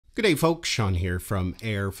Good day folks, Sean here from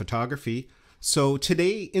Air Photography. So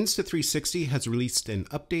today Insta360 has released an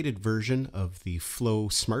updated version of the Flow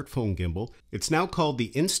smartphone gimbal. It's now called the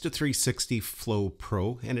Insta360 Flow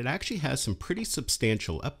Pro, and it actually has some pretty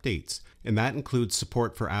substantial updates. And that includes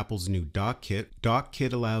support for Apple's new Dock Kit. Dock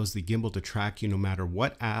Kit allows the gimbal to track you no matter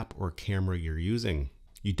what app or camera you're using.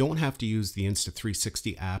 You don't have to use the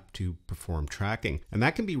Insta360 app to perform tracking. And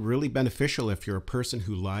that can be really beneficial if you're a person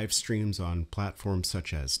who live streams on platforms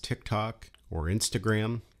such as TikTok or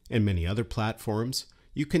Instagram and many other platforms.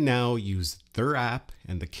 You can now use their app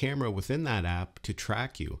and the camera within that app to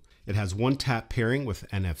track you. It has one-tap pairing with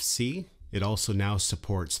NFC. It also now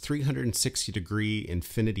supports 360-degree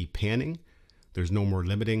infinity panning. There's no more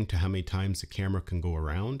limiting to how many times the camera can go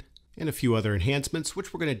around, and a few other enhancements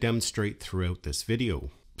which we're going to demonstrate throughout this video.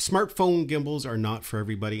 Smartphone gimbals are not for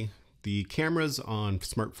everybody. The cameras on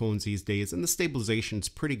smartphones these days and the stabilization is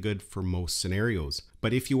pretty good for most scenarios.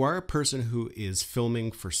 But if you are a person who is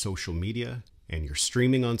filming for social media and you're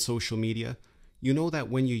streaming on social media, you know that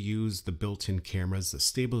when you use the built-in cameras, the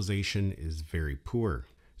stabilization is very poor.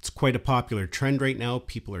 It's quite a popular trend right now.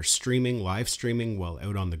 People are streaming, live streaming while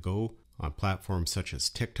out on the go on platforms such as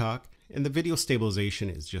TikTok. And the video stabilization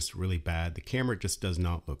is just really bad. The camera just does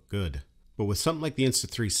not look good. But with something like the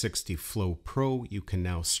Insta360 Flow Pro, you can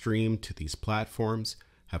now stream to these platforms,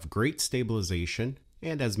 have great stabilization,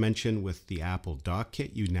 and as mentioned with the Apple Dock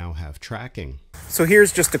Kit, you now have tracking. So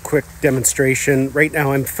here's just a quick demonstration. Right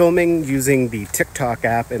now I'm filming using the TikTok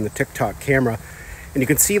app and the TikTok camera, and you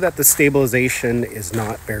can see that the stabilization is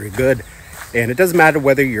not very good. And it doesn't matter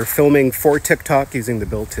whether you're filming for TikTok using the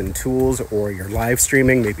built-in tools or you're live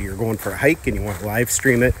streaming. Maybe you're going for a hike and you want to live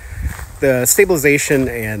stream it. The stabilization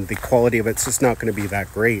and the quality of it's just not going to be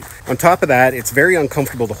that great. On top of that, it's very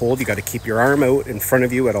uncomfortable to hold. You got to keep your arm out in front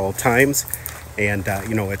of you at all times. And,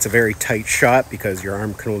 it's a very tight shot because your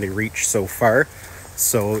arm can only reach so far.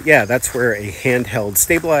 So yeah, that's where a handheld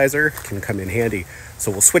stabilizer can come in handy. So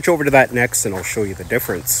we'll switch over to that next and I'll show you the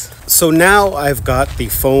difference. So now I've got the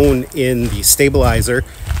phone in the stabilizer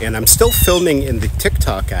and I'm still filming in the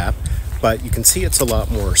TikTok app, but you can see it's a lot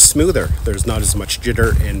more smoother. There's not as much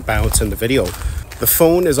jitter and bounce in the video. The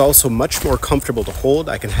phone is also much more comfortable to hold.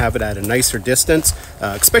 I can have it at a nicer distance,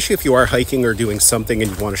 especially if you are hiking or doing something and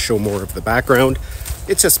you want to show more of the background.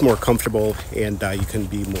 It's just more comfortable and you can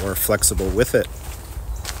be more flexible with it.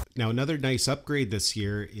 Now another nice upgrade this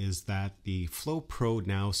year is that the Flow Pro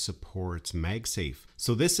now supports MagSafe.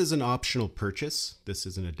 So this is an optional purchase. This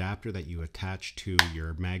is an adapter that you attach to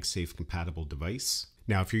your MagSafe compatible device.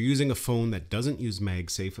 Now if you're using a phone that doesn't use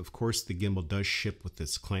MagSafe, of course the gimbal does ship with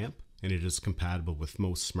this clamp and it is compatible with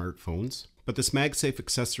most smartphones. But this MagSafe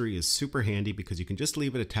accessory is super handy because you can just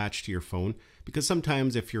leave it attached to your phone, because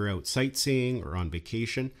sometimes if you're out sightseeing or on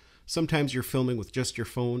vacation, sometimes you're filming with just your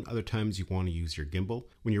phone, other times you want to use your gimbal.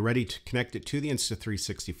 When you're ready to connect it to the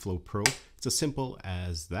Insta360 Flow Pro, it's as simple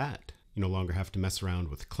as that. You no longer have to mess around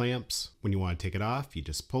with clamps. When you want to take it off, you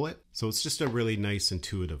just pull it. So it's just a really nice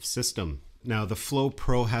intuitive system. Now the Flow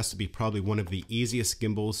Pro has to be probably one of the easiest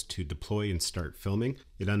gimbals to deploy and start filming.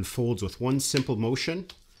 It unfolds with one simple motion.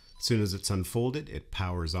 As soon as it's unfolded, it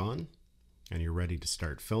powers on and you're ready to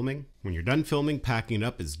start filming. When you're done filming, packing it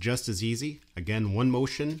up is just as easy. Again, one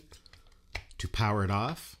motion to power it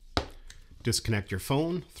off. Disconnect your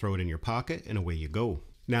phone, throw it in your pocket, and away you go.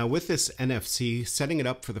 Now with this NFC, setting it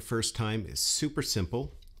up for the first time is super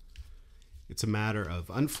simple. It's a matter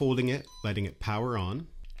of unfolding it, letting it power on.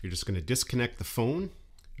 You're just going to disconnect the phone.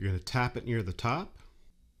 You're going to tap it near the top.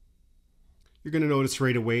 You're going to notice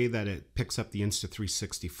right away that it picks up the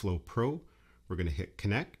Insta360 Flow Pro. We're going to hit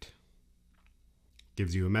connect.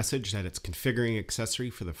 Gives you a message that it's configuring accessory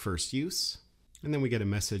for the first use. And then we get a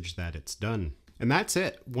message that it's done. And that's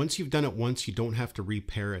it. Once you've done it once, you don't have to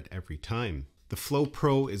repair it every time. The Flow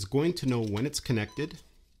Pro is going to know when it's connected.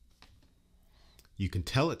 You can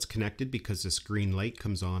tell it's connected because this green light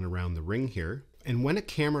comes on around the ring here. And when a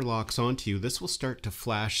camera locks onto you, this will start to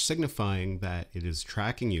flash, signifying that it is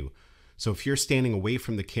tracking you. So if you're standing away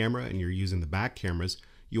from the camera and you're using the back cameras,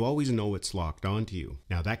 you always know it's locked onto you.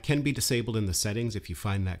 Now that can be disabled in the settings if you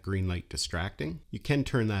find that green light distracting. You can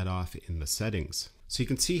turn that off in the settings. So you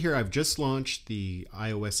can see here I've just launched the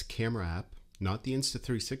iOS camera app, not the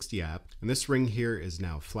Insta360 app, and this ring here is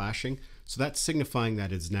now flashing. So that's signifying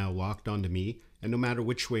that it's now locked onto me, and no matter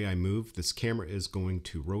which way I move, this camera is going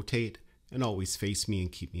to rotate and always face me and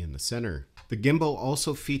keep me in the center. The gimbal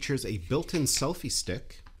also features a built-in selfie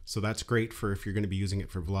stick. So that's great for if you're going to be using it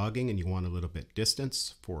for vlogging and you want a little bit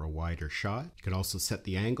distance for a wider shot. You can also set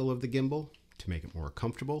the angle of the gimbal to make it more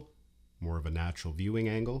comfortable, more of a natural viewing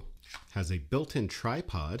angle. Has a built-in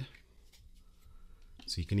tripod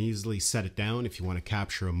So you can easily set it down if you want to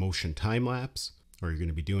capture a motion time lapse, or you're going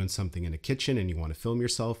to be doing something in a kitchen and you want to film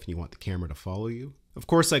yourself and you want the camera to follow you. Of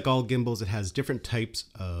course, like all gimbals, it has different types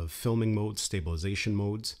of filming modes, stabilization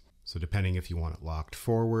modes. So depending if you want it locked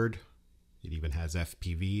forward, it even has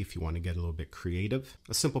FPV if you want to get a little bit creative.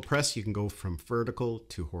 A simple press, you can go from vertical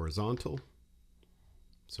to horizontal.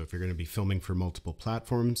 So if you're going to be filming for multiple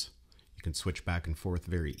platforms, you can switch back and forth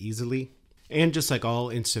very easily. And just like all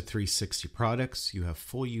Insta360 products, you have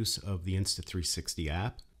full use of the Insta360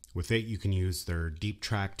 app. With it, you can use their Deep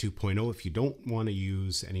Track 2.0 if you don't want to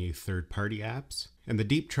use any third-party apps. And the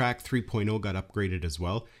Deep Track 3.0 got upgraded as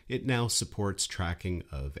well. It now supports tracking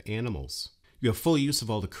of animals. You have full use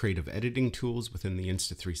of all the creative editing tools within the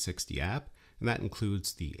Insta360 app, and that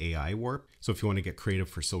includes the AI warp. So if you want to get creative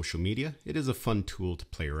for social media, it is a fun tool to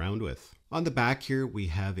play around with. On the back here, we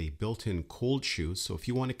have a built-in cold shoe. So if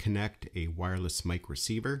you want to connect a wireless mic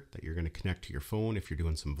receiver that you're going to connect to your phone if you're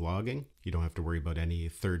doing some vlogging, you don't have to worry about any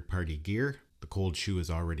third-party gear. The cold shoe is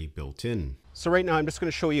already built in. So right now I'm just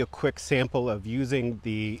going to show you a quick sample of using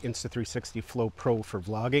the Insta360 Flow Pro for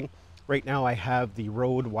vlogging. Right now I have the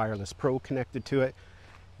Rode Wireless Pro connected to it,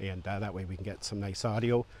 and that way we can get some nice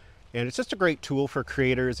audio. And it's just a great tool for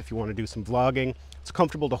creators if you want to do some vlogging. It's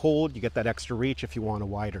comfortable to hold, you get that extra reach if you want a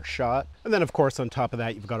wider shot. And then of course on top of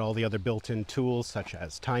that you've got all the other built-in tools such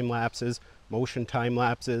as time lapses, motion time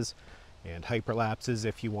lapses, and hyperlapses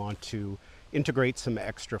if you want to integrate some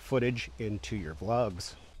extra footage into your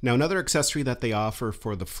vlogs. Now another accessory that they offer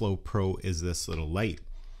for the Flow Pro is this little light.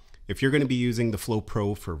 If you're going to be using the Flow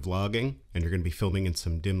Pro for vlogging and you're going to be filming in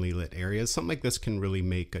some dimly lit areas, something like this can really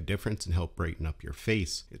make a difference and help brighten up your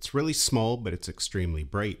face. It's really small, but it's extremely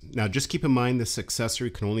bright. Now just keep in mind this accessory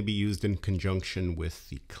can only be used in conjunction with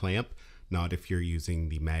the clamp, not if you're using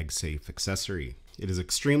the MagSafe accessory. It is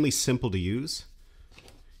extremely simple to use.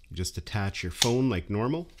 You just attach your phone like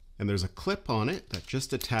normal, and there's a clip on it that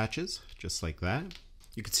just attaches just like that.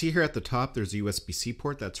 You can see here at the top there's a USB-C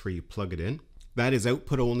port. That's where you plug it in. That is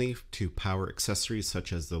output only to power accessories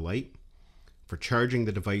such as the light. For charging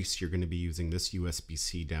the device, you're going to be using this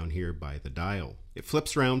USB-C down here by the dial. It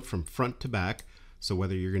flips around from front to back, so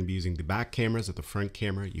whether you're going to be using the back cameras or the front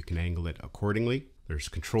camera, you can angle it accordingly. There's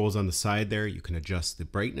controls on the side there. You can adjust the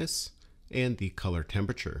brightness and the color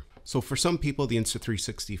temperature. So for some people, the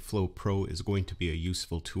Insta360 Flow Pro is going to be a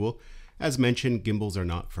useful tool. As mentioned, gimbals are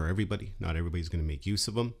not for everybody. Not everybody's going to make use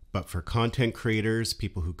of them. But for content creators,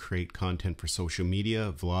 people who create content for social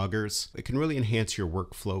media, vloggers, it can really enhance your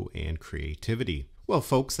workflow and creativity. Well,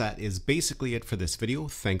 folks, that is basically it for this video.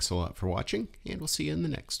 Thanks a lot for watching, and we'll see you in the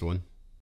next one.